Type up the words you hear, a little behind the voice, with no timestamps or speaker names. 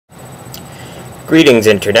Greetings,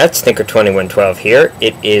 Internets. Thinker2112 here.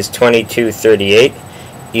 It is 22:38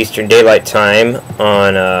 Eastern Daylight Time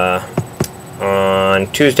on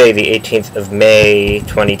Tuesday, the 18th of May,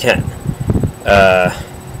 2010.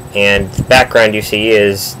 And the background you see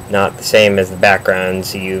is not the same as the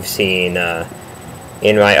backgrounds you've seen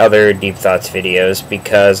in my other Deep Thoughts videos,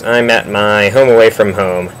 because I'm at my home away from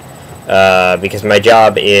home, because my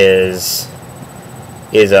job is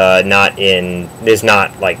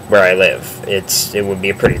not like where I live. It would be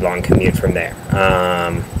a pretty long commute from there.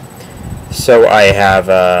 So I have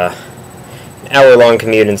an hour-long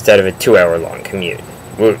commute instead of a 2-hour-long commute.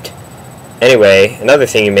 Woot. Anyway, another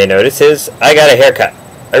thing you may notice is I got a haircut.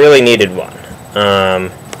 I really needed one.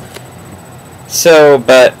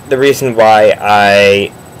 But the reason why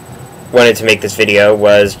I wanted to make this video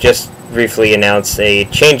was just briefly announce a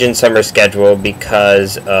change in summer schedule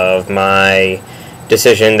because of my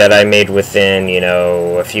decision that I made within,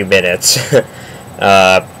 a few minutes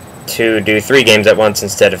to do 3 games at once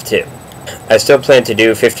instead of 2. I still plan to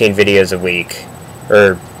do 15 videos a week,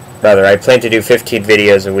 or rather, I plan to do 15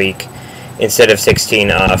 videos a week instead of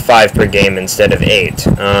 16, 5 per game instead of 8.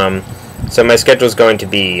 So my schedule is going to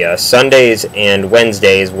be Sundays and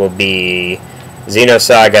Wednesdays will be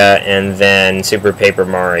Xenosaga and then Super Paper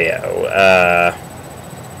Mario.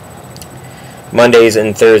 Mondays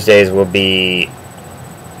and Thursdays will be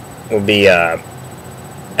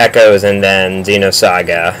Echoes and then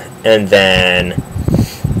Xenosaga, and then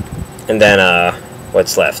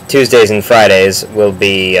what's left? Tuesdays and Fridays will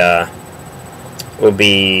be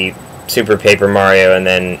Super Paper Mario and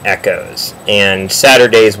then Echoes, and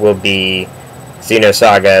Saturdays will be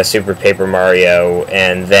Xenosaga, Super Paper Mario,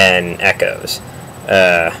 and then Echoes.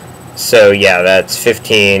 So yeah, that's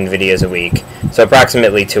 15 videos a week, so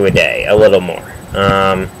approximately 2 a day, a little more.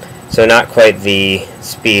 So not quite the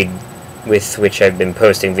speed with which I've been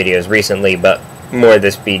posting videos recently, but more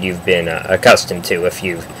the speed you've been accustomed to if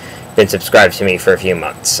you've been subscribed to me for a few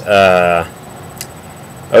months. Oh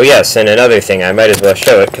yes, and another thing, I might as well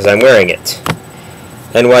show it because I'm wearing it.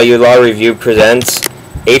 NYU Law Review presents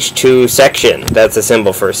H2 section. That's a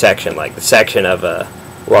symbol for a section, like the section of a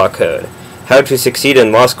law code. How to succeed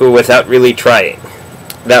in law school without really trying.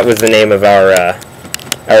 That was the name of our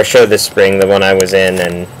show this spring, the one I was in,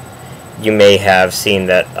 and you may have seen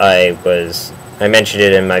that I mentioned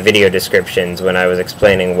it in my video descriptions when I was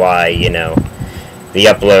explaining why, the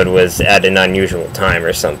upload was at an unusual time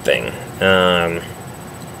or something.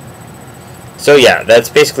 So yeah, that's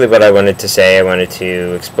basically what I wanted to say. I wanted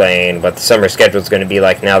to explain what the summer schedule is going to be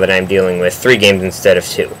like now that I'm dealing with 3 games instead of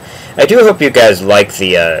 2. I do hope you guys like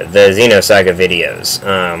the Xenosaga videos.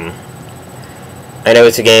 I know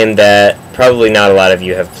it's a game that probably not a lot of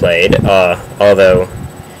you have played, although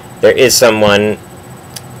there is someone,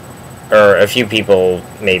 or a few people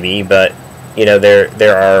maybe, but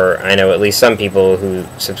there are, I know, at least some people who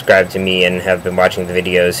subscribe to me and have been watching the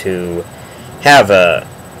videos who have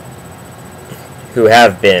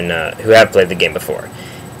played the game before.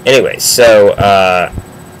 Anyway, so I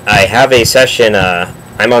have a session.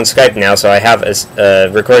 I'm on Skype now, so I have a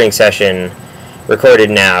recording session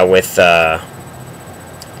recorded now with a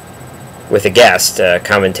guest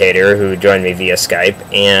commentator who joined me via Skype,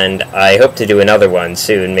 and I hope to do another one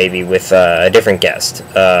soon, maybe with a different guest.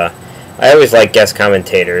 I always like guest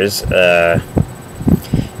commentators.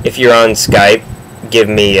 If you're on Skype, give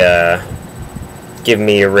me a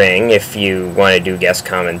ring if you want to do guest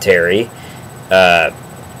commentary.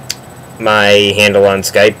 My handle on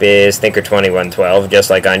Skype is Thinker2112, just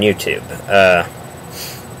like on YouTube.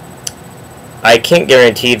 I can't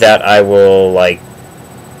guarantee that I will, I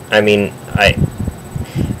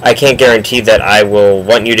can't guarantee that I will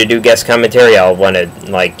want you to do guest commentary. I'll want to,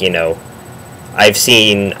 I've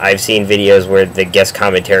seen videos where the guest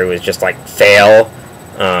commentary was just, fail.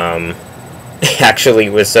 Actually,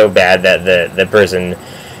 it was so bad that the person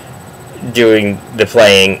doing the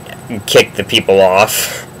playing kicked the people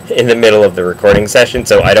off in the middle of the recording session,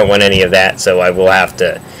 so I don't want any of that, so I will have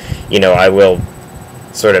to, I will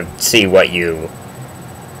sort of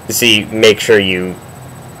make sure you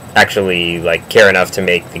actually, care enough to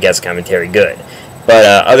make the guest commentary good. But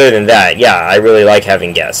other than that, yeah, I really like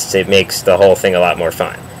having guests. It makes the whole thing a lot more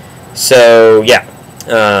fun. So, yeah.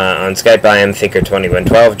 On Skype I am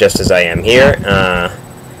Thinker2112, just as I am here,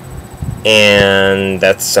 and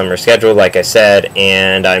that's summer schedule, like I said,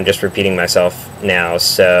 and I'm just repeating myself now,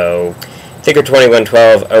 so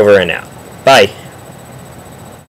Thinker2112 over and out. Bye.